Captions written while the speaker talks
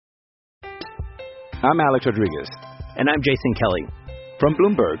I'm Alex Rodriguez. And I'm Jason Kelly. From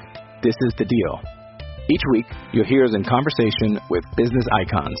Bloomberg, this is The Deal. Each week, you'll hear us in conversation with business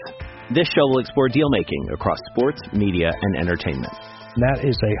icons. This show will explore deal-making across sports, media, and entertainment. That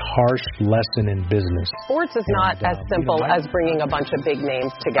is a harsh lesson in business. Sports is not as simple as bringing a bunch of big names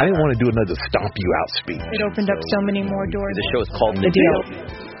together. I didn't want to do another stomp you out speech. It opened up so many more doors. The show is called The Deal.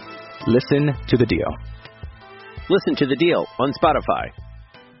 Listen to The Deal. Listen to The Deal on Spotify.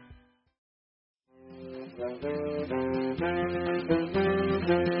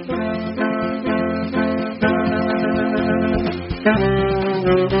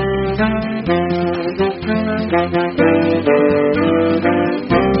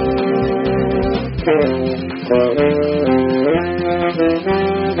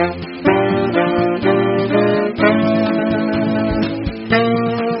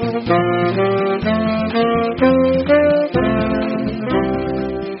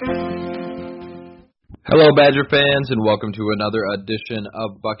 Hello, Badger fans, and welcome to another edition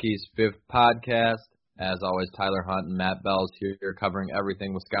of Bucky's Fifth Podcast. As always, Tyler Hunt and Matt Bells here covering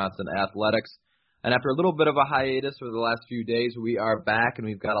everything Wisconsin athletics. And after a little bit of a hiatus for the last few days, we are back, and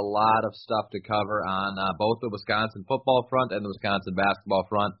we've got a lot of stuff to cover on both the Wisconsin football front and the Wisconsin basketball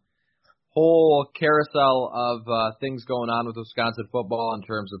front. Whole carousel of things going on with Wisconsin football in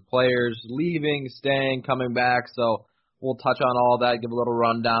terms of players leaving, staying, coming back. So we'll touch on all that, give a little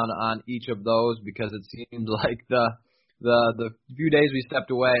rundown on each of those because it seems like the few days we stepped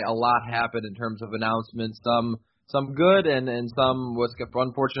away, a lot happened in terms of announcements. Some good and some was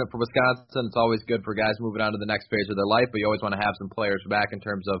unfortunate for Wisconsin. It's always good for guys moving on to the next phase of their life, but you always want to have some players back in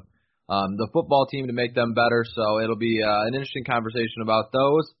terms of the football team to make them better. So it'll be an interesting conversation about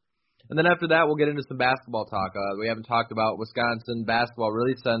those. And then after that, we'll get into some basketball talk. We haven't talked about Wisconsin basketball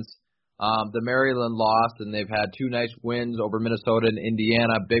really since the Maryland loss, and they've had two nice wins over Minnesota and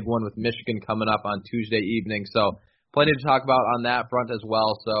Indiana. Big one with Michigan coming up on Tuesday evening. So plenty to talk about on that front as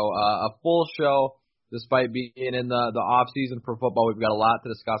well. So a full show. Despite being in the off season for football, we've got a lot to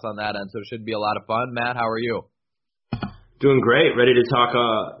discuss on that end, so it should be a lot of fun. Matt, how are you? Doing great. Ready to talk.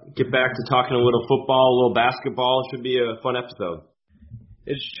 Get back to talking a little football, a little basketball. It should be a fun episode.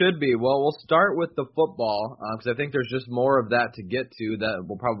 It should be. Well, we'll start with the football because I think there's just more of that to get to that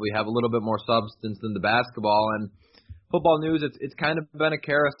will probably have a little bit more substance than the basketball. And football news, it's kind of been a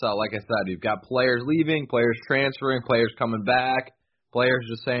carousel. Like I said, you've got players leaving, players transferring, players coming back. Players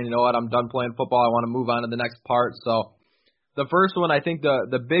just saying, you know what, I'm done playing football. I want to move on to the next part. So the first one, I think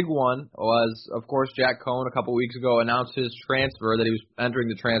the big one was, of course, Jack Coan a couple weeks ago announced his transfer, that he was entering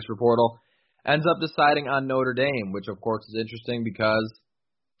the transfer portal, ends up deciding on Notre Dame, which, of course, is interesting because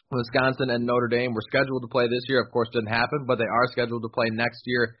Wisconsin and Notre Dame were scheduled to play this year. Of course, didn't happen, but they are scheduled to play next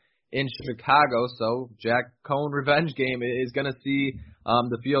year in Chicago. So Jack Coan revenge game is going to see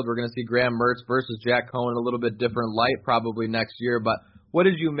the field. We're going to see Graham Mertz versus Jack Coan in a little bit different light probably next year. But what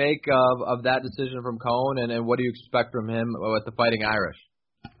did you make of that decision from Coan, and what do you expect from him with the Fighting Irish?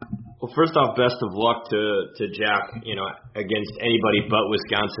 Well, first off, best of luck to Jack, against anybody but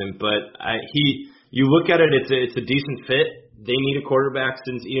Wisconsin. But you look at it, it's a decent fit. They need a quarterback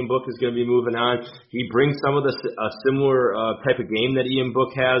since Ian Book is going to be moving on. He brings some of the similar type of game that Ian Book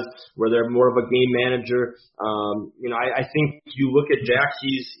has, where they're more of a game manager. I think you look at Jack,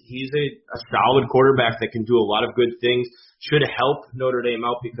 he's a solid quarterback that can do a lot of good things. Should help Notre Dame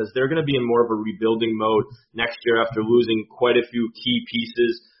out because they're going to be in more of a rebuilding mode next year after losing quite a few key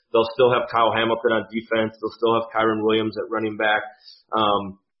pieces. They'll still have Kyle Hamilton on defense. They'll still have Kyron Williams at running back.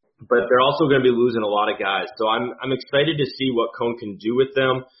 But they're also going to be losing a lot of guys. So I'm excited to see what Coan can do with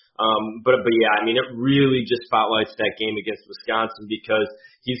them. But yeah, it really just spotlights that game against Wisconsin because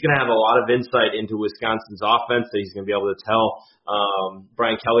he's going to have a lot of insight into Wisconsin's offense that he's going to be able to tell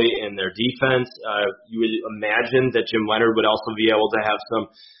Brian Kelly and their defense. You would imagine that Jim Leonard would also be able to have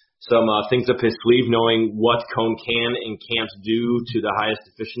some things up his sleeve, knowing what Coan can and can't do to the highest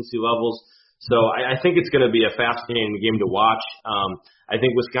efficiency levels. So I think it's going to be a fascinating game to watch. I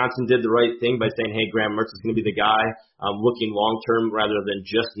think Wisconsin did the right thing by saying, hey, Graham Mertz is going to be the guy looking long-term rather than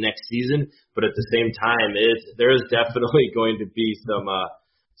just next season. But at the same time, there is definitely going to be some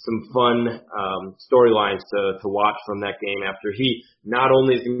fun storylines to watch from that game after he not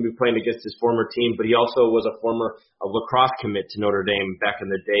only is going to be playing against his former team, but he also was a former lacrosse commit to Notre Dame back in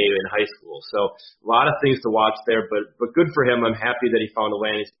the day in high school. So a lot of things to watch there, but good for him. I'm happy that he found a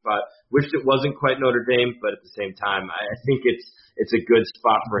landing spot. Wished it wasn't quite Notre Dame, but at the same time, I think it's a good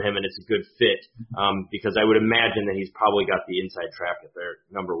spot for him and it's a good fit because I would imagine that he's probably got the inside track at their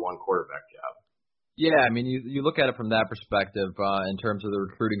number one quarterback job. Yeah, you look at it from that perspective in terms of the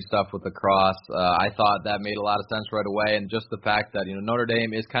recruiting stuff with lacrosse. I thought that made a lot of sense right away, and just the fact that Notre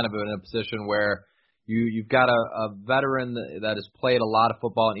Dame is kind of in a position where You've got a veteran that has played a lot of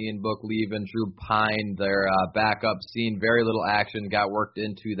football in Ian Book leaving. Drew Pine, their backup, seen very little action, got worked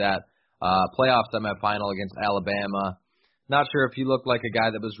into that playoff semifinal against Alabama. Not sure if he looked like a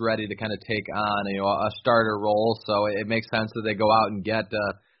guy that was ready to kind of take on a starter role, so it makes sense that they go out and get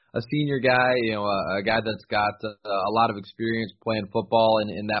a senior guy, a guy that's got a lot of experience playing football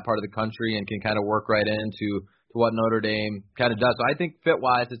in that part of the country and can kind of work right into what Notre Dame kind of does. So I think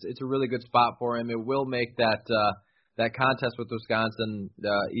fit-wise, it's a really good spot for him. It will make that contest with Wisconsin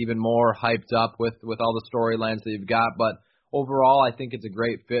even more hyped up with all the storylines that you've got. But overall, I think it's a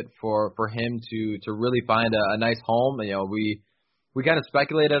great fit for him to really find a nice home. We kind of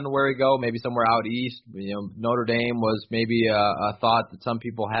speculated on where he'd go, maybe somewhere out east. Notre Dame was maybe a thought that some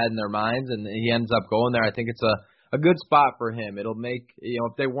people had in their minds, and he ends up going there. I think it's a good spot for him. It'll make,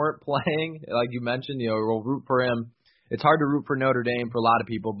 if they weren't playing, like you mentioned, we'll root for him. It's hard to root for Notre Dame for a lot of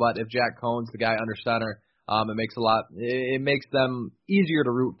people, but if Jack Cohn's the guy under center, it makes them easier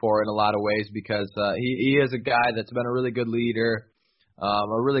to root for in a lot of ways because he is a guy that's been a really good leader,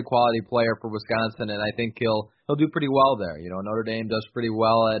 a really quality player for Wisconsin, and I think he'll do pretty well there. Notre Dame does pretty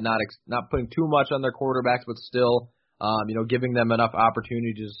well at not putting too much on their quarterbacks, but still giving them enough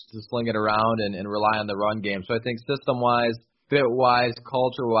opportunities to sling it around and rely on the run game. So I think system-wise, fit-wise,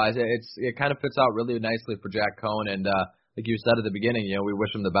 culture-wise, it kind of fits out really nicely for Jack Cohn. And like you said at the beginning, we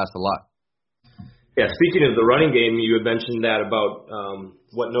wish him the best of luck. Yeah, speaking of the running game, you had mentioned that about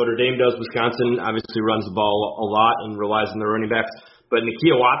what Notre Dame does. Wisconsin obviously runs the ball a lot and relies on their running backs. But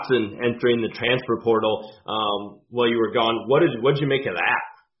Nakia Watson entering the transfer portal while you were gone, what did you make of that?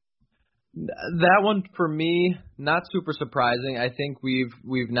 That one for me, not super surprising. I think we've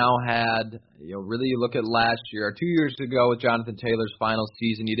now had, really you look at last year or 2 years ago with Jonathan Taylor's final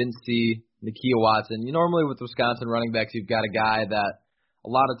season, you didn't see Nakia Watson. Normally with Wisconsin running backs, you've got a guy that a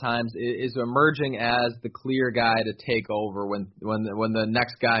lot of times is emerging as the clear guy to take over when the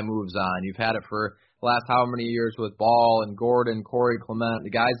next guy moves on. You've had it for the last how many years with Ball and Gordon, Corey Clement, the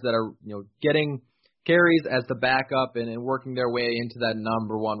guys that are getting carries as the backup and working their way into that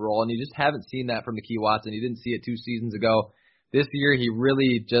number one role, and you just haven't seen that from Nakia Watson. You didn't see it 2 seasons ago. This year, he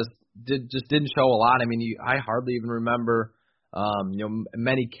really just didn't show a lot. I mean, I hardly even remember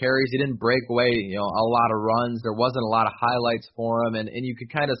many carries. He didn't break away a lot of runs. There wasn't a lot of highlights for him, and you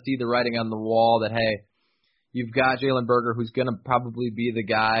could kind of see the writing on the wall that hey, you've got Jalen Berger, who's going to probably be the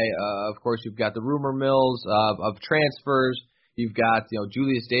guy. Of course, you've got the rumor mills of transfers. You've got,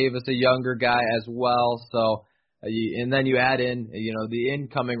 Julius Davis, a younger guy as well. So, and then you add in, the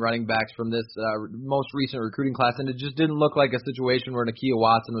incoming running backs from this most recent recruiting class, and it just didn't look like a situation where Nakia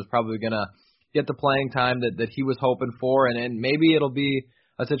Watson was probably going to get the playing time that he was hoping for, and maybe it'll be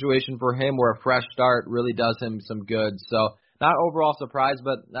a situation for him where a fresh start really does him some good. So, not overall surprised,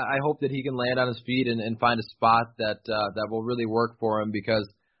 but I hope that he can land on his feet and find a spot that will really work for him because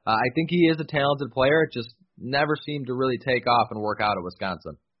I think he is a talented player. It just never seemed to really take off and work out at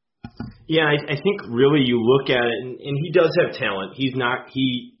Wisconsin. Yeah, I think really you look at it, and he does have talent. He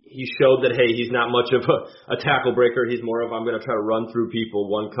showed that, hey, he's not much of a tackle breaker. He's more of I'm going to try to run through people,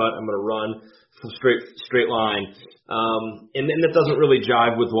 one cut, I'm going to run straight line. And that doesn't really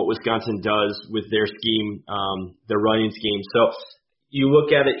jive with what Wisconsin does with their scheme, their running scheme. So you look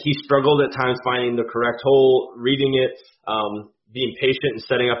at it, he struggled at times finding the correct hole, reading it, being patient and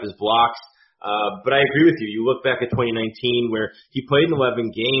setting up his blocks. But I agree with you. You look back at 2019 where he played in 11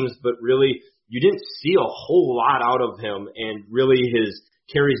 games, but really you didn't see a whole lot out of him, and really his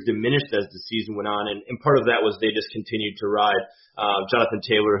carries diminished as the season went on, and part of that was they just continued to ride Jonathan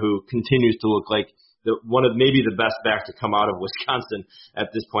Taylor, who continues to look like one of maybe the best backs to come out of Wisconsin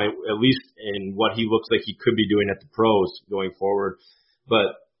at this point, at least in what he looks like he could be doing at the pros going forward.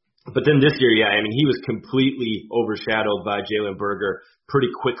 But then this year, yeah, I mean, he was completely overshadowed by Jalen Berger pretty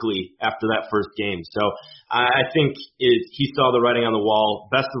quickly after that first game. So I think he saw the writing on the wall.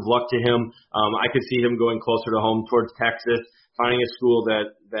 Best of luck to him. I could see him going closer to home towards Texas, finding a school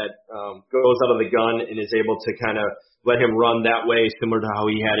that goes out of the gun and is able to kind of let him run that way, similar to how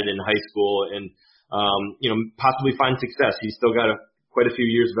he had it in high school, and possibly find success. He's still got quite a few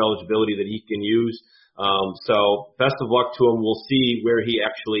years of eligibility that he can use. So best of luck to him. We'll see where he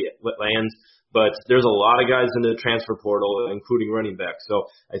actually lands, but there's a lot of guys in the transfer portal, including running backs. So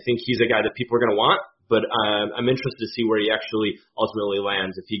I think he's a guy that people are going to want, but I'm interested to see where he actually ultimately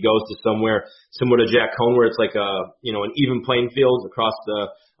lands. If he goes to somewhere similar to Jack Cohn, where it's like an even playing field across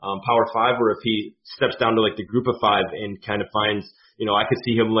the Power 5, or if he steps down to like the Group of 5 and kind of finds, I could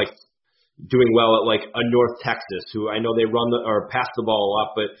see him like doing well at like a North Texas, who I know they run or pass the ball a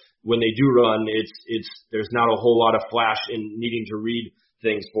lot, but when they do run, it's there's not a whole lot of flash in needing to read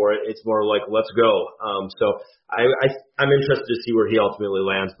things for it. It's more like, let's go. So I'm interested to see where he ultimately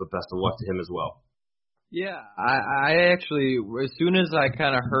lands, but best of luck to him as well. Yeah, I actually, as soon as I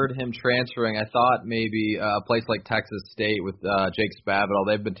kind of heard him transferring, I thought maybe a place like Texas State with Jake Spavital.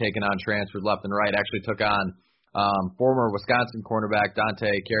 They've been taking on transfers left and right. Actually took on former Wisconsin cornerback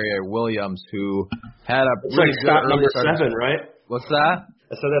Dante Carrier-Williams, who had a pretty good stop number start. 7, right? What's that?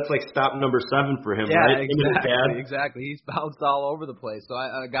 So that's like stop number 7 for him, yeah, right? Exactly. He's bounced all over the place. So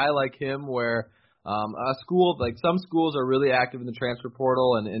a guy like him, where a school, like some schools are really active in the transfer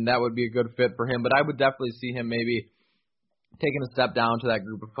portal, and that would be a good fit for him. But I would definitely see him maybe taking a step down to that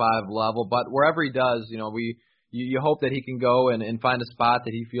group of 5 level. But wherever he does, you hope that he can go and find a spot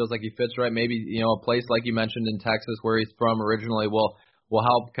that he feels like he fits right. Maybe, a place like you mentioned in Texas where he's from originally will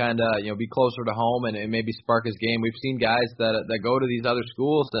help kind of, be closer to home and maybe spark his game. We've seen guys that go to these other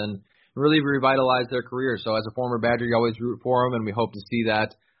schools and really revitalize their career. So as a former Badger, you always root for him, and we hope to see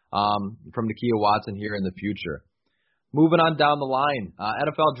that from Nakia Watson here in the future. Moving on down the line,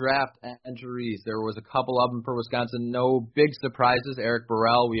 NFL draft entries. There was a couple of them for Wisconsin. No big surprises. Eric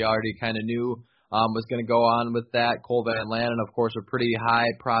Burrell, we already kind of knew was going to go on with that. Cole Van Lannon, of course, a pretty high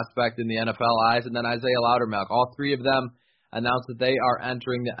prospect in the NFL eyes. And then Isaiah Loudermilk. All 3 of them announced that they are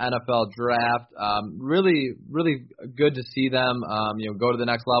entering the NFL draft. Really, really good to see them go to the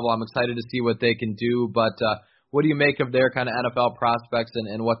next level. I'm excited to see what they can do. But what do you make of their kind of NFL prospects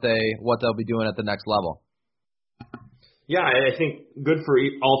and what they'll be doing at the next level? Yeah, I think good for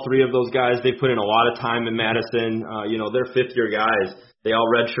all 3 of those guys. They put in a lot of time in Madison. They're 5th-year guys. They all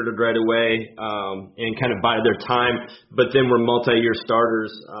redshirted right away and kind of bided their time, but then were multi-year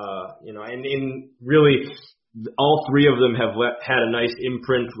starters. And really all 3 of them have had a nice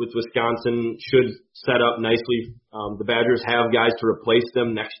imprint with Wisconsin, should set up nicely. The Badgers have guys to replace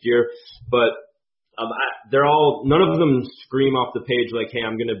them next year, but none of them scream off the page like, hey,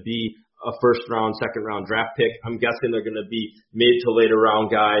 I'm going to be a first-round, second-round draft pick. I'm guessing they're going to be mid to later round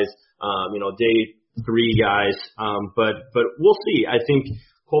guys, day 3 guys. But we'll see. I think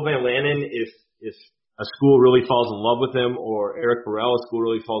Cole Van Lannon, if a school really falls in love with him, or Eric Burrell, a school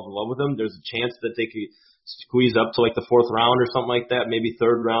really falls in love with him, there's a chance that they could squeeze up to like the 4th round or something like that, maybe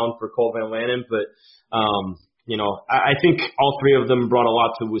 3rd round for Cole Van Lannon. But I think all 3 of them brought a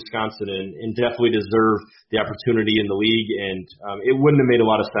lot to Wisconsin and definitely deserve the opportunity in the league. And it wouldn't have made a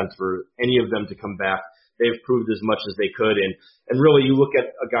lot of sense for any of them to come back. They've proved as much as they could. And really, you look at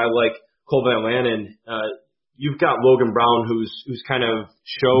a guy like Cole Van Lannon, you've got Logan Brown, who's kind of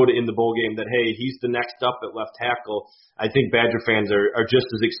showed in the bowl game that, hey, he's the next up at left tackle. I think Badger fans are just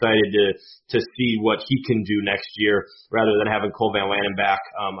as excited to see what he can do next year rather than having Cole Van Lannon back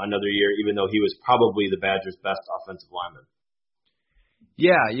another year, even though he was probably the Badgers' best offensive lineman.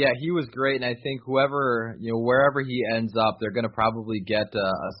 Yeah, he was great, and I think wherever he ends up, they're going to probably get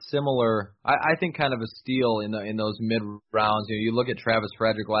a similar, I think, kind of a steal in those mid rounds. You look at Travis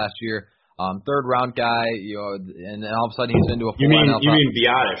Frederick last year. 3rd round guy, and then all of a sudden he's into a full NFL. You mean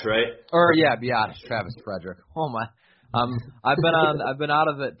Biadasz, right? Or Biadasz, Travis Frederick. Oh my, I've been out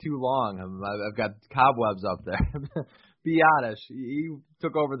of it too long. I've got cobwebs up there. Biadasz, he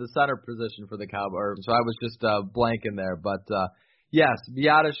took over the center position for the Cowboys, so I was just blanking there. But yes,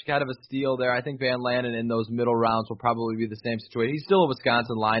 Biadasz kind of a steal there. I think Van Lannon in those middle rounds will probably be the same situation. He's still a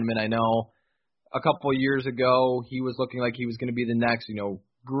Wisconsin lineman. I know a couple of years ago he was looking like he was going to be the next,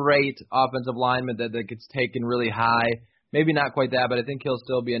 great offensive lineman that gets taken really high. Maybe not quite that, but I think he'll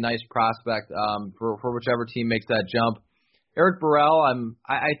still be a nice prospect for whichever team makes that jump. Eric Burrell,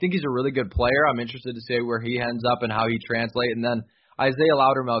 I think he's a really good player. I'm interested to see where he ends up and how he translates. And then Isaiah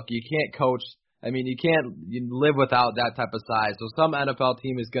Loudermilk, you can't coach. You can't live without that type of size. So some NFL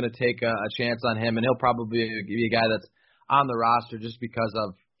team is going to take a chance on him, and he'll probably be a guy that's on the roster just because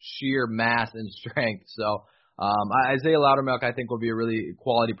of sheer mass and strength. So Isaiah Loudermilk, I think, will be a really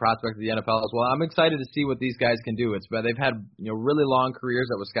quality prospect of the NFL as well. I'm excited to see what these guys can do. They've had really long careers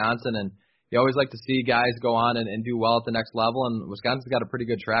at Wisconsin, and you always like to see guys go on and do well at the next level. And Wisconsin's got a pretty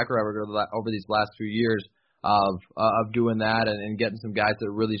good track record over these last few years of doing that and getting some guys that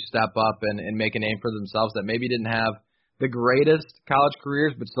really step up and make a name for themselves that maybe didn't have the greatest college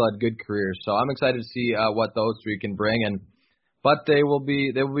careers but still had good careers. So I'm excited to see what those 3 can bring. But they will be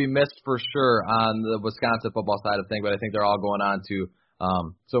missed for sure on the Wisconsin football side of things. But I think they're all going on to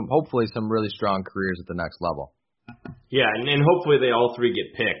hopefully some really strong careers at the next level. Yeah, and hopefully they all 3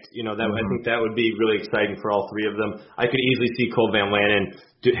 get picked. I think that would be really exciting for all 3 of them. I could easily see Cole Van Lannon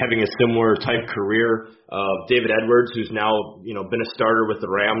having a similar type career. David Edwards, who's now been a starter with the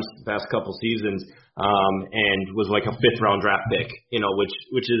Rams the past couple seasons, and was like a 5th round draft pick.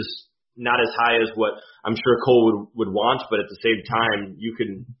 Which is not as high as what I'm sure Cole would want, but at the same time, you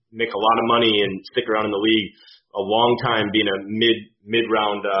can make a lot of money and stick around in the league a long time being a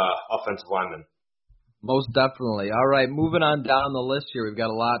mid-round offensive lineman. Most definitely. All right, moving on down the list here. We've got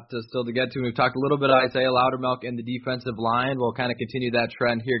a lot still to get to. We've talked a little bit of Isaiah Loudermilk in the defensive line. We'll kind of continue that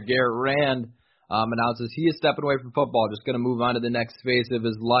trend here. Garrett Rand announces he is stepping away from football, just going to move on to the next phase of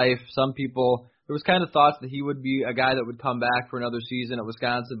his life. Some people, there was kind of thoughts that he would be a guy that would come back for another season at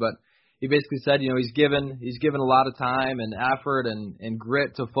Wisconsin, but he basically said, he's given a lot of time and effort and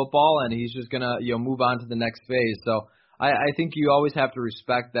grit to football, and he's just going to, move on to the next phase. So I think you always have to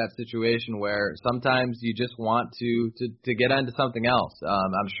respect that situation where sometimes you just want to get into something else.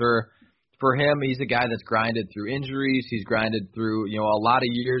 I'm sure for him, he's a guy that's grinded through injuries. He's grinded through, a lot of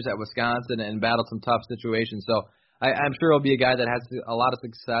years at Wisconsin and battled some tough situations. So I'm sure he'll be a guy that has a lot of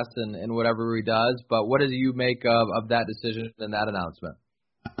success in whatever he does. But what do you make of that decision and that announcement?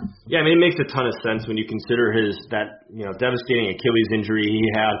 Yeah, it makes a ton of sense when you consider that devastating Achilles injury he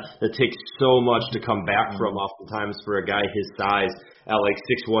had that takes so much to come back from oftentimes for a guy his size at like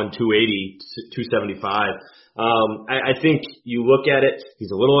 6'1", 280, 275. I think you look at it,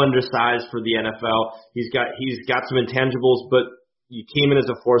 he's a little undersized for the NFL. He's got some intangibles, but he came in as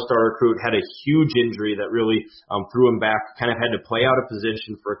a 4-star recruit, had a huge injury that really threw him back, kind of had to play out of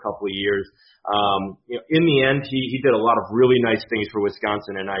position for a couple of years. In the end, he did a lot of really nice things for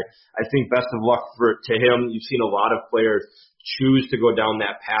Wisconsin, and I think best of luck to him. You've seen a lot of players choose to go down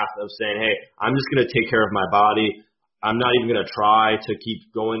that path of saying, hey, I'm just going to take care of my body. I'm not even going to try to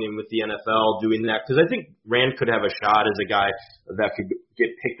keep going in with the NFL doing that, because I think Rand could have a shot as a guy that could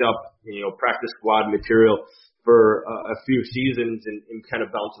get picked up, practice squad material for a few seasons and kind of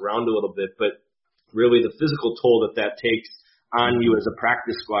bounce around a little bit. But really the physical toll that takes on you as a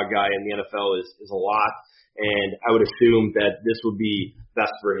practice squad guy in the NFL is a lot. And I would assume that this would be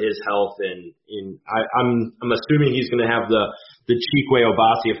best for his health. And I'm assuming he's going to have the Chikwe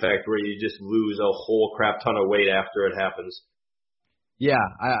Obasi effect where you just lose a whole crap ton of weight after it happens. Yeah,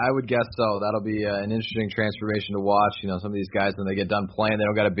 I would guess so. That'll be an interesting transformation to watch. Some of these guys, when they get done playing, they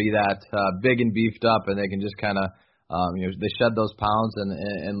don't got to be that big and beefed up, and they can just kind of, they shed those pounds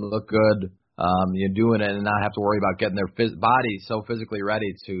and look good, doing it and not have to worry about getting their body so physically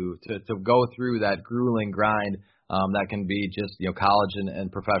ready to go through that grueling grind that can be just, college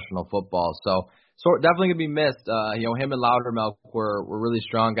and professional football. So definitely going to be missed. Him and Loudermilk were really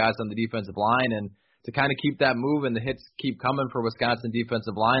strong guys on the defensive line, and to kind of keep that move and the hits keep coming for Wisconsin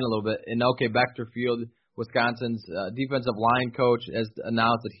defensive line a little bit. Inoke Beckterfield, Wisconsin's defensive line coach, has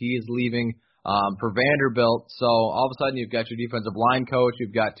announced that he is leaving for Vanderbilt. So all of a sudden you've got your defensive line coach,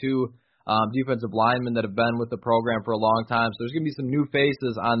 you've got two defensive linemen that have been with the program for a long time. So there's going to be some new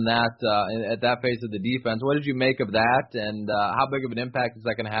faces on that at that phase of the defense. What did you make of that, and how big of an impact is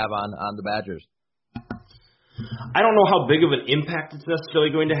that going to have on the Badgers? I don't know how big of an impact it's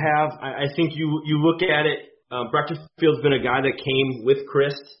necessarily going to have. I think you look at it, Beckterfield's been a guy that came with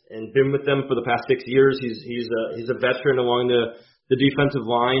Chris and been with them for the past 6 years. He's a veteran along the defensive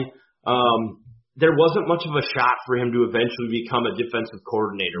line. There wasn't much of a shot for him to eventually become a defensive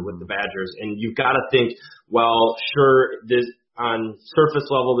coordinator with the Badgers. And you've got to think, well, sure, this on surface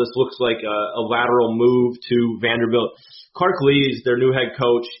level, this looks like a lateral move to Vanderbilt. Clark Lee is their new head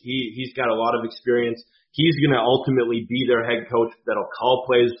coach. He's got a lot of experience. He's going to ultimately be their head coach that'll call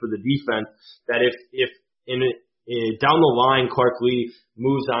plays for the defense. That if down the line Clark Lee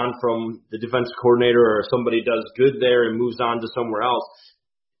moves on from the defensive coordinator or somebody does good there and moves on to somewhere else,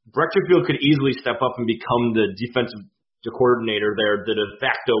 Beckterfield could easily step up and become the defensive coordinator there, the de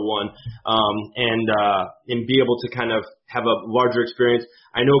facto one, and be able to kind of have a larger experience.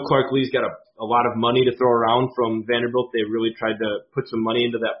 I know Clark Lee's got a lot of money to throw around from Vanderbilt. They really tried to put some money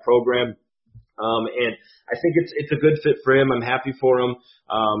into that program. And I think it's a good fit for him. I'm happy for him.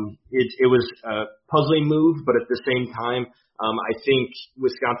 It was a puzzling move, but at the same time, I think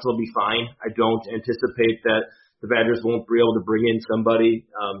Wisconsin will be fine. I don't anticipate that the Badgers won't be able to bring in somebody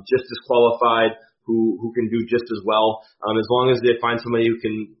just as qualified who can do just as well. As long as they find somebody who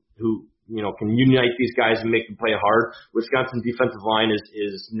can unite these guys and make them play hard. Wisconsin's defensive line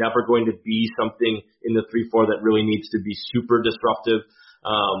is never going to be something in the 3-4 that really needs to be super disruptive.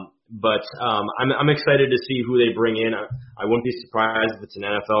 But I'm excited to see who they bring in. I wouldn't be surprised if it's an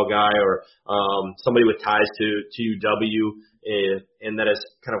NFL guy or somebody with ties to UW and that has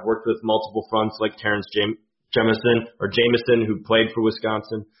kind of worked with multiple fronts like Terrence Jameson, who played for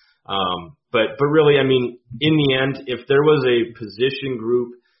Wisconsin. But really, in the end, if there was a position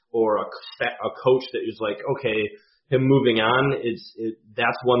group or a coach that is like, okay, him moving on,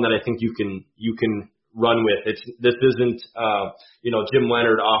 that's one that I think you can run with. This isn't Jim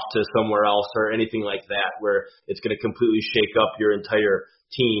Leonard off to somewhere else or anything like that, where it's going to completely shake up your entire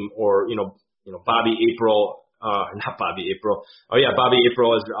team, or Bobby April. Not Bobby April. Oh yeah, Bobby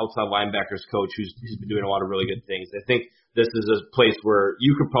April is your outside linebackers coach, who's been doing a lot of really good things. I think this is a place where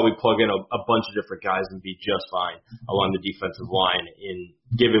you could probably plug in a bunch of different guys and be just fine along the defensive line in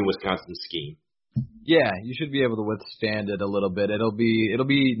given Wisconsin's scheme. Yeah, you should be able to withstand it a little bit. It'll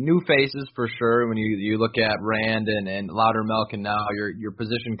be new faces for sure when you look at Rand and Loudermilk, and now your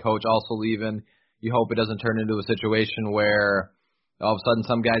position coach also leaving. You hope it doesn't turn into a situation where all of a sudden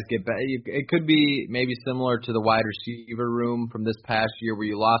some guys get back. It could be maybe similar to the wide receiver room from this past year where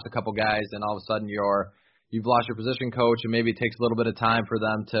you lost a couple guys and all of a sudden you've lost your position coach, and maybe it takes a little bit of time for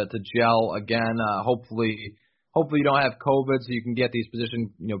them to gel again. Hopefully you don't have COVID, so you can get these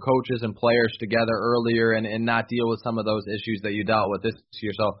position coaches and players together earlier and not deal with some of those issues that you dealt with this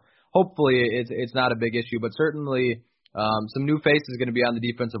year. So hopefully it's not a big issue, but certainly some new faces going to be on the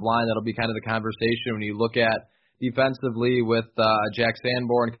defensive line. That'll be kind of the conversation when you look at defensively with Jack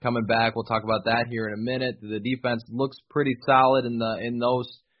Sanborn coming back. We'll talk about that here in a minute. The defense looks pretty solid in those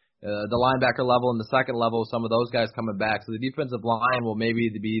the linebacker level and the second level, some of those guys coming back. So the defensive line will maybe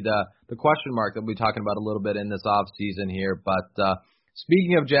be the question mark that we'll be talking about a little bit in this off season here. But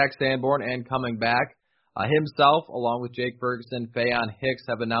speaking of Jack Sanborn and coming back, himself, along with Jake Ferguson, Faion Hicks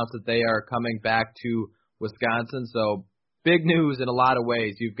have announced that they are coming back to Wisconsin. So big news in a lot of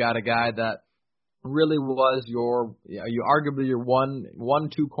ways. You've got a guy that really was arguably your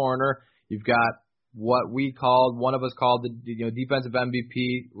 1-2 corner. You've got what one of us called the defensive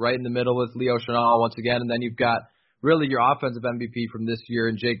MVP right in the middle with Leo Chenal once again, and then you've got really your offensive MVP from this year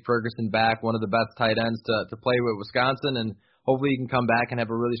and Jake Ferguson back, one of the best tight ends to play with Wisconsin, and hopefully he can come back and have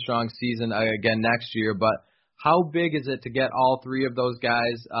a really strong season again next year. But how big is it to get all three of those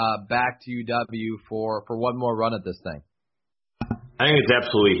guys back to UW for one more run at this thing? I think it's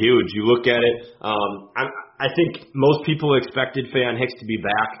absolutely huge. You look at it, I think most people expected Faion Hicks to be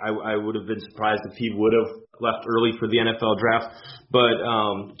back. I would have been surprised if he would have left early for the NFL draft. But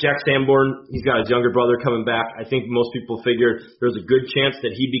Jack Sanborn, he's got his younger brother coming back. I think most people figured there was a good chance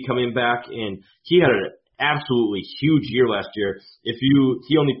that he'd be coming back, and he had an absolutely huge year last year.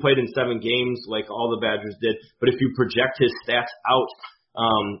 He only played in 7 games like all the Badgers did, but if you project his stats out,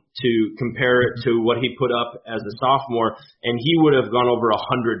 to compare it to what he put up as a sophomore, and he would have gone over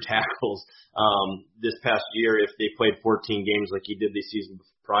 100 tackles this past year if they played 14 games like he did the season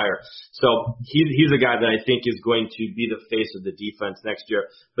prior. So he's a guy that I think is going to be the face of the defense next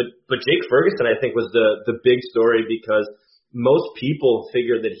year. But Jake Ferguson, I think, was the big story because most people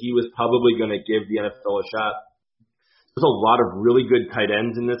figured that he was probably going to give the NFL a shot. There's a lot of really good tight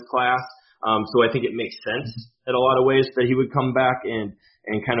ends in this class. So I think it makes sense in a lot of ways that he would come back and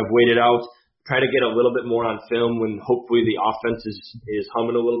kind of wait it out, try to get a little bit more on film when hopefully the offense is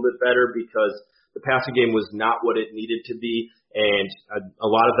humming a little bit better, because the passing game was not what it needed to be, and a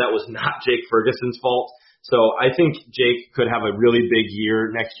lot of that was not Jake Ferguson's fault. So I think Jake could have a really big year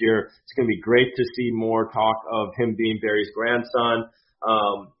next year. It's going to be great to see more talk of him being Barry's grandson.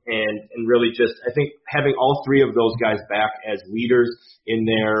 And really just, I think having all three of those guys back as leaders in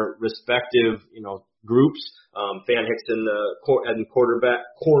their respective, groups, Faion Hicks in the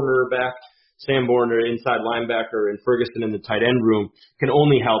cornerback, Sanborn or inside linebacker, and Ferguson in the tight end room can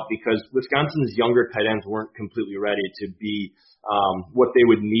only help because Wisconsin's younger tight ends weren't completely ready to be what they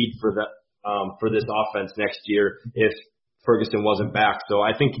would need for this offense next year if Ferguson wasn't back. So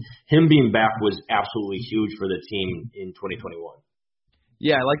I think him being back was absolutely huge for the team in 2021.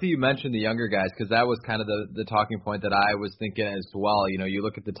 Yeah, I like that you mentioned the younger guys because that was kind of the talking point that I was thinking as well. You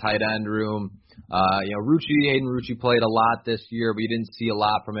look at the tight end room. Hayden Rucci played a lot this year, but you didn't see a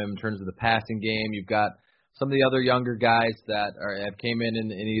lot from him in terms of the passing game. You've got some of the other younger guys that have came in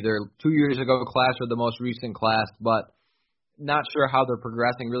either 2 years ago class or the most recent class, but not sure how they're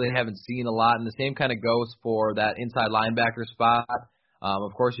progressing. Really haven't seen a lot, and the same kind of goes for that inside linebacker spot.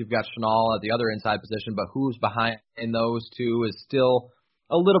 Of course, you've got Chenal at the other inside position, but who's behind those two is still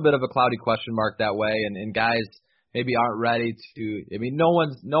a little bit of a cloudy question mark that way, and guys maybe aren't ready to. I mean, no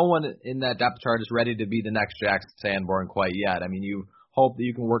one in that depth chart is ready to be the next Jack Sanborn quite yet. I mean, you hope that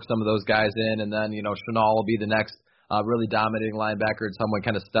you can work some of those guys in, and then Chenal will be the next really dominating linebacker, and someone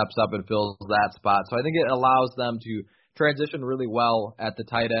kind of steps up and fills that spot. So I think it allows them to transition really well at the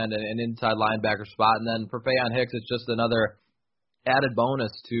tight end and inside linebacker spot, and then for Faion Hicks, it's just another added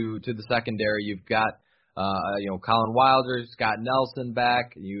bonus to the secondary. You've got Colin Wilder, Scott Nelson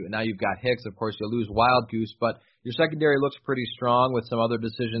back. Now you've got Hicks. Of course, you'll lose Wild Goose, but your secondary looks pretty strong with some other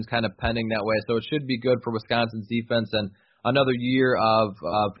decisions kind of pending that way. So it should be good for Wisconsin's defense. And another year of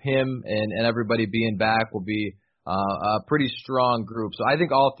him and everybody being back will be a pretty strong group. So I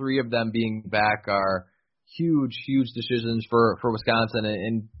think all three of them being back are huge decisions for Wisconsin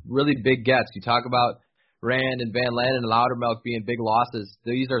and really big gets. You talk about Rand and Van Lanen and Loudermilk being big losses.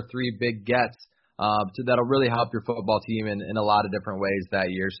 These are three big gets that'll really help your football team in a lot of different ways that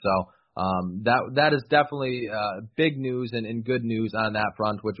year. So that is definitely big news and good news on that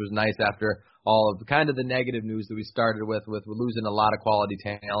front, which was nice after all of kind of the negative news that we started with losing a lot of quality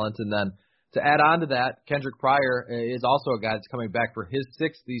talent. And then to add on to that, Kendrick Pryor is also a guy that's coming back for his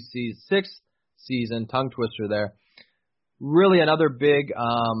sixth season, tongue twister there. Really another big,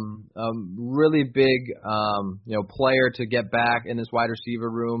 player to get back in this wide receiver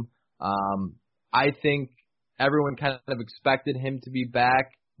room. I think everyone kind of expected him to be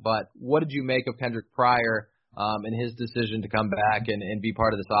back, but what did you make of Kendrick Pryor and his decision to come back and be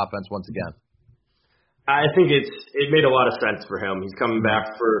part of this offense once again? I think it made a lot of sense for him. He's coming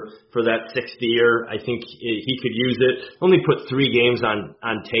back for that sixth year. I think he could use it. Only put 3 games on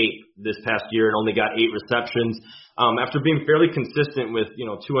tape this past year and only got 8 receptions. After being fairly consistent with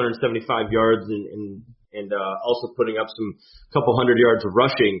 275 yards and also putting up some couple hundred yards of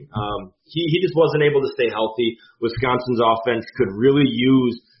rushing, he just wasn't able to stay healthy. Wisconsin's offense could really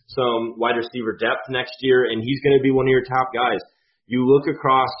use some wide receiver depth next year, and he's going to be one of your top guys. You look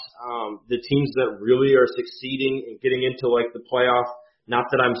across the teams that really are succeeding and getting into like the playoff.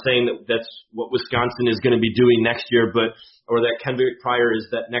 Not that I'm saying that that's what Wisconsin is going to be doing next year, or that Kendrick Pryor is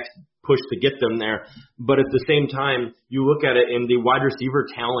that next push to get them there. But at the same time, you look at it in the wide receiver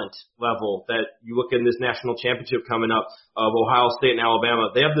talent level that you look in this national championship coming up of Ohio State and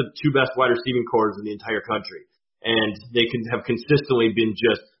Alabama. They have the 2 best wide receiving corps in the entire country, and they can have consistently been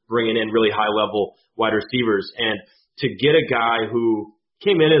just bringing in really high level wide receivers. And to get a guy who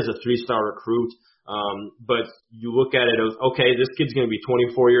came in as a 3-star recruit, but you look at it as, okay, this kid's going to be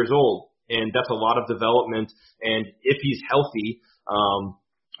 24 years old, and that's a lot of development. And if he's healthy,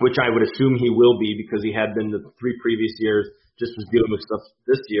 which I would assume he will be because he had been the 3 previous years, just was dealing with stuff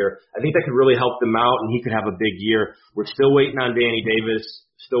this year, I think that could really help them out, and he could have a big year. We're still waiting on Danny Davis,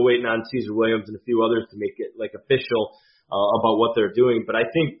 still waiting on Caesar Williams and a few others to make it like official about what they're doing. But I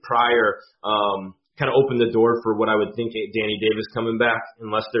think Pryor kind of opened the door for what I would think Danny Davis coming back,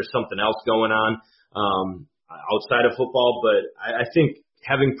 unless there's something else going on outside of football. But I think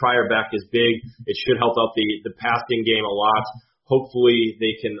having Pryor back is big. It should help out the passing game a lot. Hopefully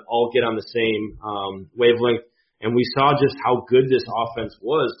they can all get on the same wavelength. And we saw just how good this offense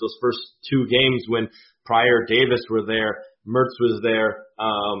was those first 2 games when Pryor, Davis were there, Mertz was there,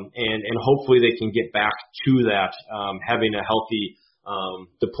 and hopefully they can get back to that, having a healthy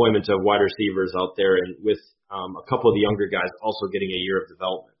deployment of wide receivers out there, and with a couple of the younger guys also getting a year of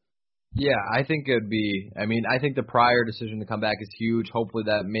development. Yeah, I think I think the Pryor decision to come back is huge. Hopefully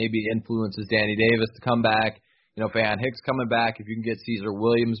that maybe influences Danny Davis to come back. Van Hicks coming back. If you can get Caesar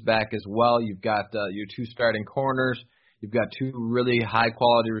Williams back as well, you've got your 2 starting corners. You've got 2 really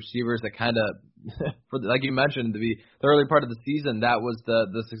high-quality receivers that kind of, like you mentioned, the early part of the season, that was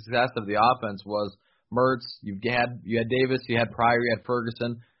the success of the offense was Mertz. You had Davis, you had Pryor, you had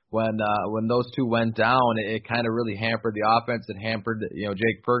Ferguson. When those 2 went down, it kind of really hampered the offense. It hampered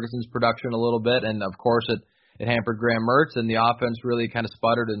Jake Ferguson's production a little bit, and of course it hampered Graham Mertz, and the offense really kind of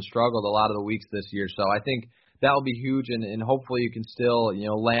sputtered and struggled a lot of the weeks this year. So I think that will be huge, and hopefully you can still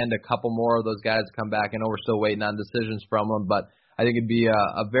land a couple more of those guys to come back. I know we're still waiting on decisions from them, but I think it'd be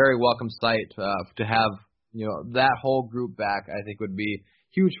a very welcome sight to have that whole group back. I think would be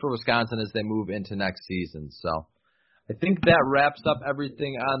huge for Wisconsin as they move into next season. So I think that wraps up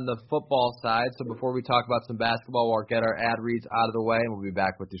everything on the football side. So before we talk about some basketball, we'll get our ad reads out of the way, and we'll be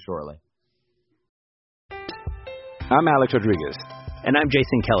back with you shortly. I'm Alex Rodriguez. And I'm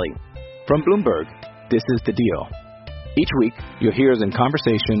Jason Kelly. From Bloomberg, this is The Deal. Each week, you'll hear us in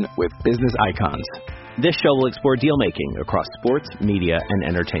conversation with business icons. This show will explore deal-making across sports, media, and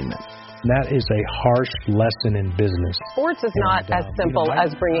entertainment. That is a harsh lesson in business. Sports is not as simple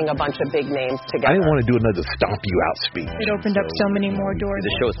as bringing a bunch of big names together. I didn't want to do another stomp you out speech. It opened up so many more doors.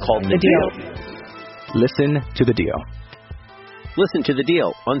 The show is called The Deal. Listen to The Deal. Listen to The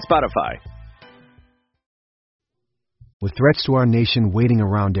Deal on Spotify. With threats to our nation waiting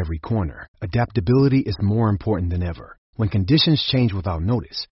around every corner, adaptability is more important than ever. When conditions change without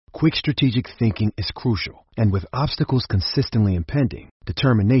notice, quick strategic thinking is crucial. And with obstacles consistently impending,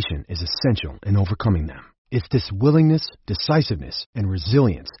 determination is essential in overcoming them. It's this willingness, decisiveness, and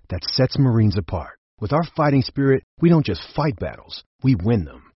resilience that sets Marines apart. With our fighting spirit, we don't just fight battles, we win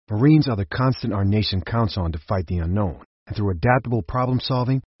them. Marines are the constant our nation counts on to fight the unknown. And through adaptable problem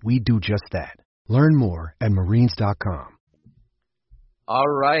solving, we do just that. Learn more at Marines.com. All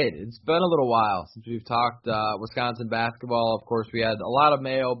right. It's been a little while since we've talked Wisconsin basketball. Of course, we had a lot of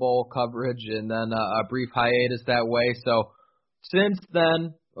Mayo Bowl coverage and then a brief hiatus that way. So since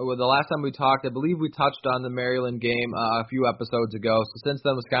then, the last time we talked, I believe we touched on the Maryland game a few episodes ago. So since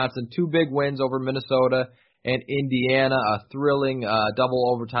then, Wisconsin, 2 big wins over Minnesota and Indiana, a thrilling double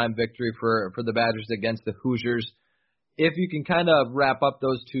overtime victory for the Badgers against the Hoosiers. If you can kind of wrap up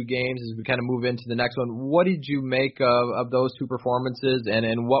those 2 games as we kind of move into the next one, what did you make of those 2 performances, and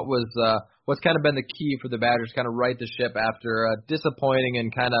what's kind of been the key for the Badgers kind of right the ship after a disappointing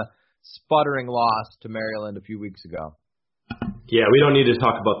and kind of sputtering loss to Maryland a few weeks ago? Yeah, we don't need to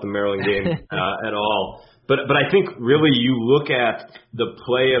talk about the Maryland game at all. But I think really you look at the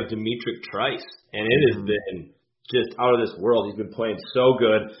play of D'Mitrik Trice, and it has been just out of this world. He's been playing so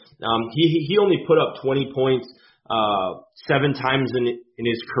good. He only put up 20 points 7 times in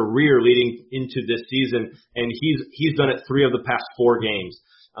his career leading into this season, and he's done it 3 of the past 4 games.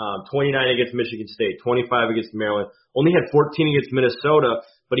 29 against Michigan State, 25 against Maryland, only had 14 against Minnesota,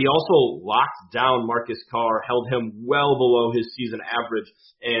 but he also locked down Marcus Carr, held him well below his season average,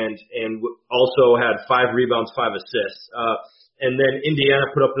 and also had 5 rebounds, 5 assists. And then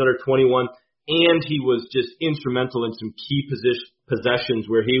Indiana put up another 21, and he was just instrumental in some key possessions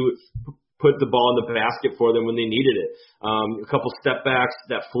where he put the ball in the basket for them when they needed it. A couple step backs,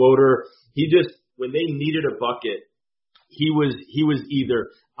 that floater. When they needed a bucket, he was either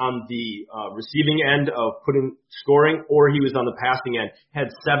on the receiving end of scoring, or he was on the passing end.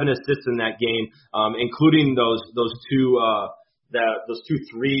 Had 7 assists in that game, including those 2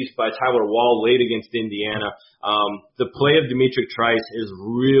 threes by Tyler Wall late against Indiana. The play of D'Mitrik Trice is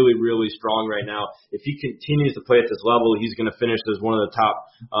really, really strong right now. If he continues to play at this level, he's going to finish as one of the top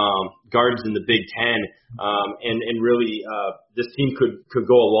guards in the Big Ten. And really, this team could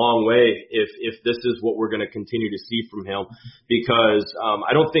go a long way if this is what we're going to continue to see from him. Because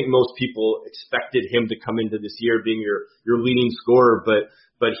I don't think most people expected him to come into this year being your leading scorer,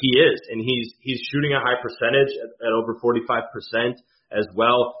 but he is, and he's shooting a high percentage at over 45% as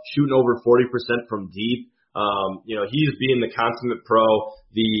well, shooting over 40% from deep. He's being the consummate pro.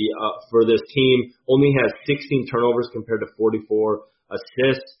 For this team, only has 16 turnovers compared to 44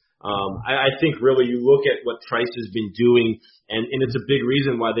 assists. I think really you look at what Trice has been doing, and it's a big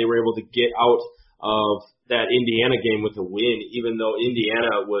reason why they were able to get out of that Indiana game with a win, even though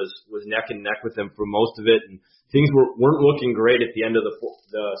Indiana was neck and neck with them for most of it, and things weren't looking great at the end of the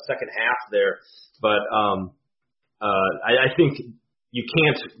second half there. But I think you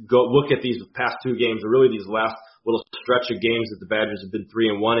can't go look at these past 2 games, or really these last little stretch of games that the Badgers have been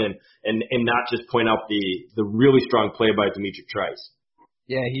 3-1 in, and not just point out the really strong play by D'Mitrik Trice.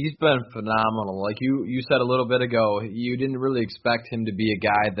 Yeah, he's been phenomenal. Like you said a little bit ago, you didn't really expect him to be a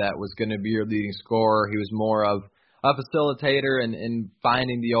guy that was going to be your leading scorer. He was more of a facilitator and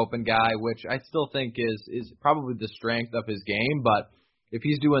finding the open guy, which I still think is probably the strength of his game. But if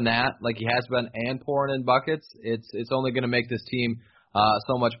he's doing that like he has been and pouring in buckets, it's only going to make this team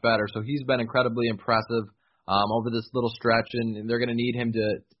so much better. So he's been incredibly impressive over this little stretch, and they're going to need him to.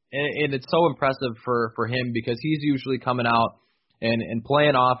 And it's so impressive for him because he's usually coming out and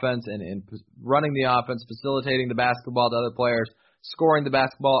playing offense and running the offense, facilitating the basketball to other players, scoring the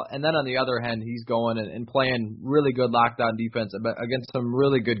basketball, and then on the other hand, he's going and playing really good lockdown defense against some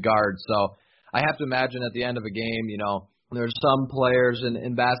really good guards. So I have to imagine at the end of a game, there's some players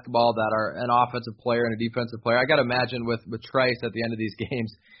in basketball that are an offensive player and a defensive player. I got to imagine with Trice at the end of these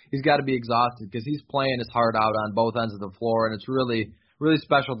games, he's got to be exhausted because he's playing his heart out on both ends of the floor, and it's really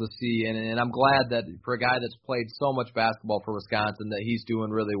special to see, and I'm glad that for a guy that's played so much basketball for Wisconsin that he's doing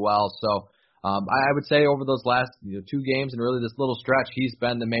really well. So I would say over those last 2 games and really this little stretch, he's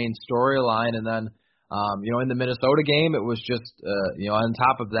been the main storyline. And then in the Minnesota game, it was just on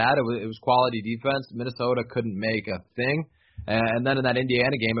top of that, it was quality defense. Minnesota couldn't make a thing, and then in that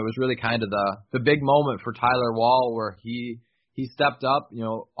Indiana game, it was really kind of the big moment for Tyler Wall where he stepped up.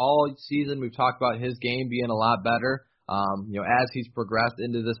 All season we've talked about his game being a lot better. As he's progressed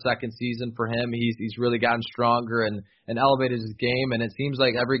into the second season for him, he's really gotten stronger and elevated his game. And it seems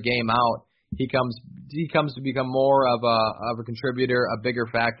like every game out, he comes to become more of a contributor, a bigger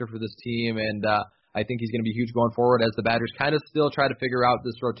factor for this team. And I think he's going to be huge going forward as the Badgers kind of still try to figure out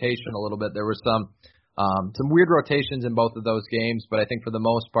this rotation a little bit. There was some weird rotations in both of those games, but I think for the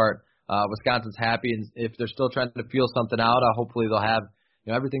most part, Wisconsin's happy. And if they're still trying to feel something out, hopefully they'll have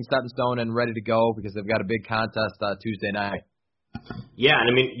everything's set in stone and ready to go because they've got a big contest Tuesday night. Yeah, and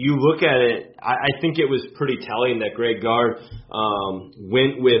I mean, you look at it, I think it was pretty telling that Greg Gard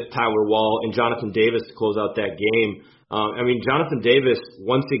went with Tyler Wall and Jonathan Davis to close out that game. Jonathan Davis,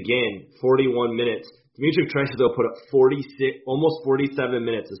 once again, 41 minutes, Demetric Traisto put up almost 47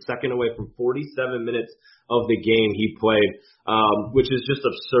 minutes, a second away from 47 minutes of the game he played, which is just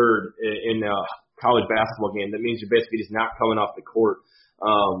absurd in a college basketball game. That means you're basically just not coming off the court.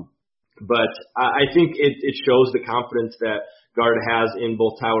 But I think it shows the confidence that Gard has in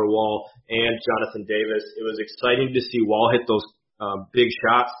both Tyler Wahl and Jonathan Davis. It was exciting to see Wahl hit those big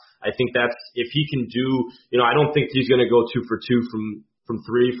shots. I think that's, if he can do, I don't think he's going to go 2 for 2 from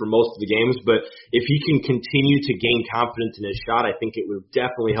 3 for most of the games, but if he can continue to gain confidence in his shot, I think it would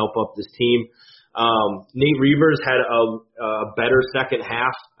definitely help up this team. Nate Reuvers had a better second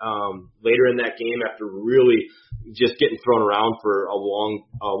half later in that game after really just getting thrown around for a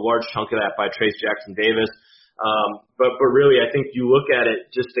large chunk of that by Trayce Jackson-Davis. But really, I think you look at it,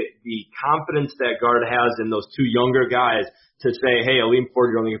 just the confidence that Gard has in those two younger guys to say, hey, Aleem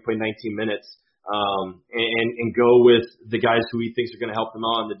Ford, you're only going to play 19 minutes. And go with the guys who he thinks are going to help him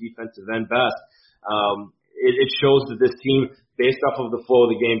out on the defensive end best. It shows that this team, based off of the flow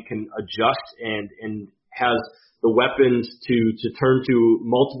of the game, can adjust and has the weapons to turn to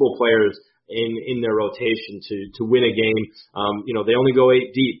multiple players in their rotation to win a game. They only go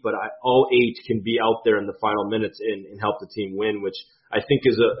 8 deep, but all 8 can be out there in the final minutes and help the team win, which I think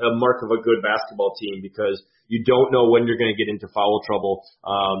is a mark of a good basketball team, because you don't know when you're going to get into foul trouble,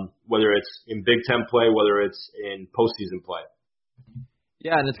 whether it's in Big Ten play, whether it's in postseason play.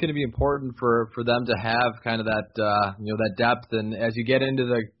 Yeah, and it's going to be important for them to have kind of that that depth. And as you get into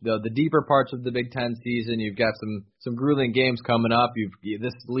the deeper parts of the Big Ten season, you've got some grueling games coming up.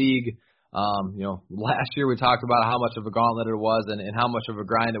 This league, last year we talked about how much of a gauntlet it was and how much of a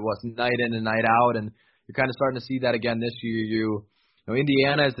grind it was night in and night out, and you're kind of starting to see that again this year.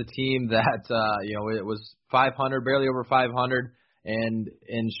 Indiana is the team that it was 500, barely over 500,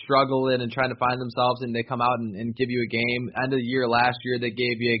 and struggling and trying to find themselves, and they come out and give you a game. End of the year last year, they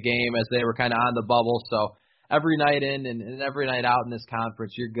gave you a game as they were kind of on the bubble. So every night in and every night out in this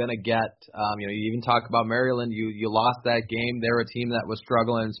conference, you're gonna get. You even talk about Maryland. You lost that game. They were a team that was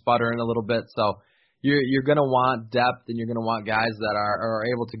struggling and sputtering a little bit. So you're going to want depth, and you're going to want guys that are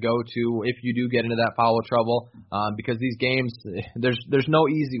able to go to if you do get into that foul trouble, because these games, there's no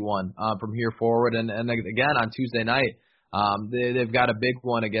easy one from here forward. And again, on Tuesday night, they've got a big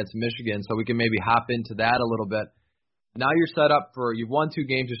one against Michigan, so we can maybe hop into that a little bit. Now you're set up you've won 2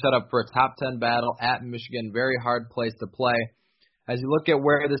 games, you're set up for a top 10 battle at Michigan, very hard place to play. As you look at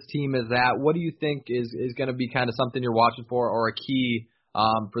where this team is at, what do you think is going to be kind of something you're watching for, or a key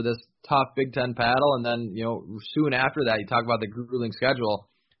for this tough Big Ten battle? And then, soon after that, you talk about the grueling schedule,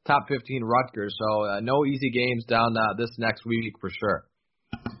 top 15 Rutgers. So no easy games down this next week for sure.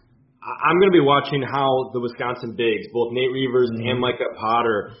 I'm going to be watching how the Wisconsin bigs, both Nate Reuvers and Micah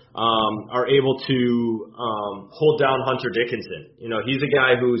Potter, are able to hold down Hunter Dickinson. He's a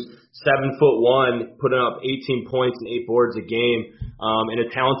guy who's 7'1", putting up 18 points and 8 boards a game, and a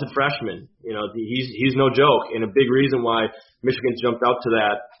talented freshman. He's no joke, and a big reason why Michigan jumped out to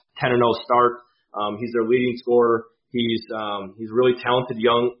that 10-0 start. He's their leading scorer. He's a really talented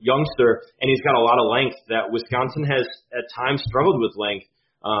youngster, and he's got a lot of length that Wisconsin has at times struggled with length.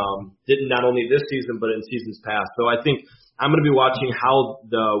 Didn't not only this season, but in seasons past. So I think I'm going to be watching how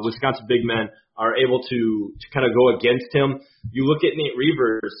the Wisconsin big men are able to kind of go against him. You look at Nate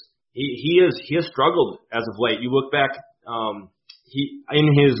Reuvers, he has struggled as of late. You look back, in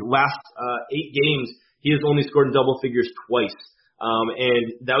his last 8 games, he has only scored in double figures twice. And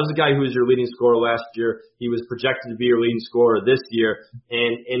that was the guy who was your leading scorer last year. He was projected to be your leading scorer this year,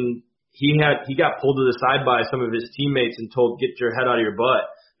 and he got pulled to the side by some of his teammates and told, get your head out of your butt,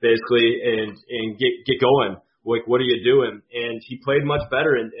 basically, and get going. Like, what are you doing? And he played much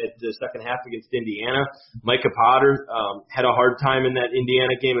better at the second half against Indiana. Micah Potter had a hard time in that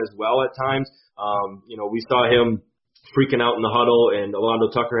Indiana game as well at times. We saw him freaking out in the huddle, and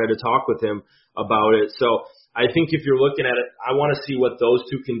Alonzo Tucker had to talk with him about it. So I think if you're looking at it, I want to see what those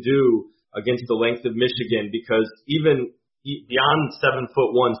two can do against the length of Michigan, because even beyond 7'1"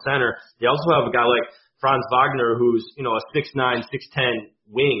 center, they also have a guy like Franz Wagner, who's a 6'9", 6'10"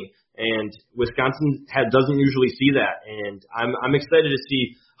 wing, and Wisconsin doesn't usually see that. And I'm excited to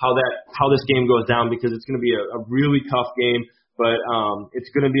see how this game goes down, because it's going to be a really tough game, but it's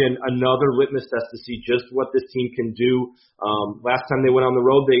going to be another litmus test to see just what this team can do. Last time they went on the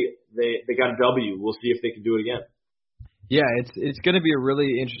road, they got a W. We'll see if they can do it again. Yeah, it's going to be a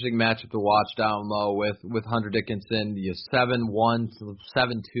really interesting matchup to watch down low with Hunter Dickinson. 7'1",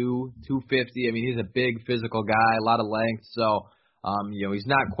 7'2", 250. I mean, he's a big physical guy, a lot of length. So, he's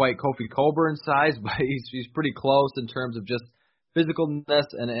not quite Kofi Cockburn size, but he's pretty close in terms of just physicalness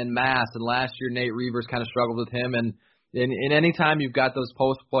and mass. And last year, Nate Reuvers kind of struggled with him. And in any time you've got those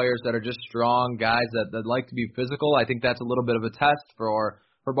post players that are just strong guys that like to be physical, I think that's a little bit of a test for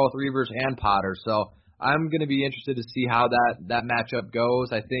both Reavers and Potter. So I'm going to be interested to see how that matchup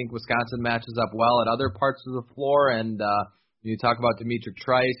goes. I think Wisconsin matches up well at other parts of the floor, and you talk about Demetric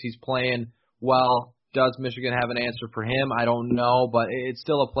Trice, he's playing well. Does Michigan have an answer for him? I don't know, but it's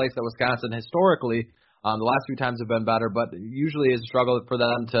still a place that Wisconsin historically, the last few times have been better, but usually is a struggle for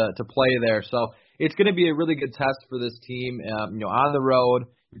them to play there. So it's going to be a really good test for this team. On the road,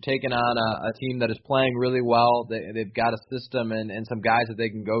 you're taking on a team that is playing really well. They've got a system and some guys that they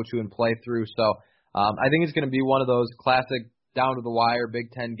can go to and play through. So I think it's going to be one of those classic down to the wire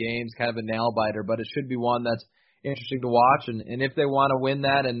Big Ten games, kind of a nail biter, but it should be one that's interesting to watch. And if they want to win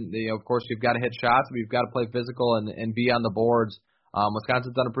that, and of course you've got to hit shots, but you've got to play physical and be on the boards.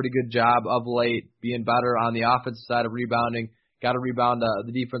 Wisconsin's done a pretty good job of late, being better on the offensive side of rebounding. Got to rebound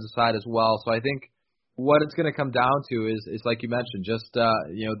the defensive side as well. So I think what it's going to come down to is like you mentioned, just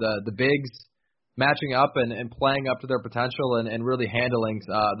the bigs matching up and playing up to their potential and really handling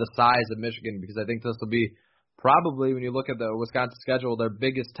the size of Michigan, because I think this will be probably, when you look at the Wisconsin schedule, their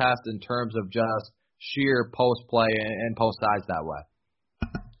biggest test in terms of just sheer post play and post size that way.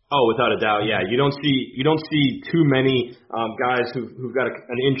 Oh, without a doubt, yeah. You don't see too many guys who've got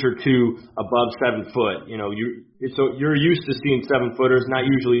an inch or two above 7 foot. So you're used to seeing 7-footers, not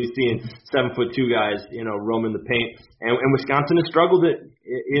usually seeing 7'2" guys, roaming the paint. And Wisconsin has struggled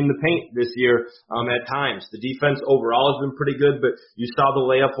in the paint this year at times. The defense overall has been pretty good, but you saw the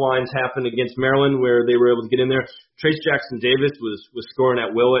layup lines happen against Maryland where they were able to get in there. Trace Jackson Davis was scoring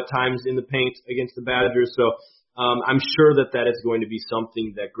at will at times in the paint against the Badgers. So I'm sure that is going to be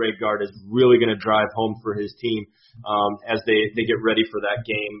something that Greg Gard is really going to drive home for his team as they get ready for that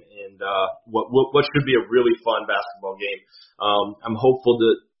game and what should be a really fun basketball game. I'm hopeful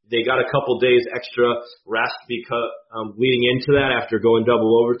that they got a couple days extra rest because leading into that after going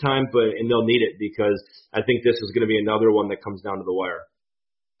double overtime, and they'll need it because I think this is going to be another one that comes down to the wire.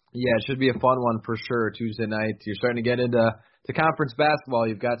 Yeah, it should be a fun one for sure. Tuesday night, you're starting to get into conference basketball.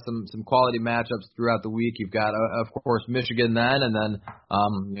 You've got some quality matchups throughout the week. You've got, of course, Michigan then, and then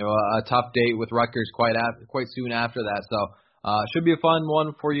a tough date with Rutgers quite soon after that. So should be a fun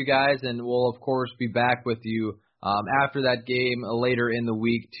one for you guys, and we'll of course be back with you after that game later in the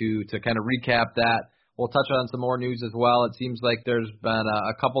week to kind of recap that. We'll touch on some more news as well. It seems like there's been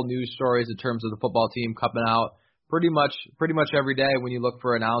a couple news stories in terms of the football team coming out pretty much every day when you look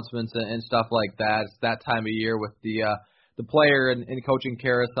for announcements and stuff like that. It's that time of year with the player and coaching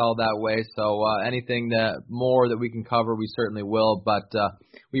carousel that way. So anything more that we can cover, we certainly will. But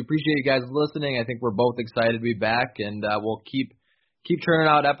we appreciate you guys listening. I think we're both excited to be back, and we'll keep churning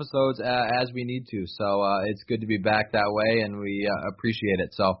out episodes as we need to. So it's good to be back that way, and we appreciate it.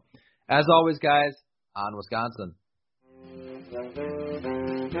 So as always, guys, on Wisconsin.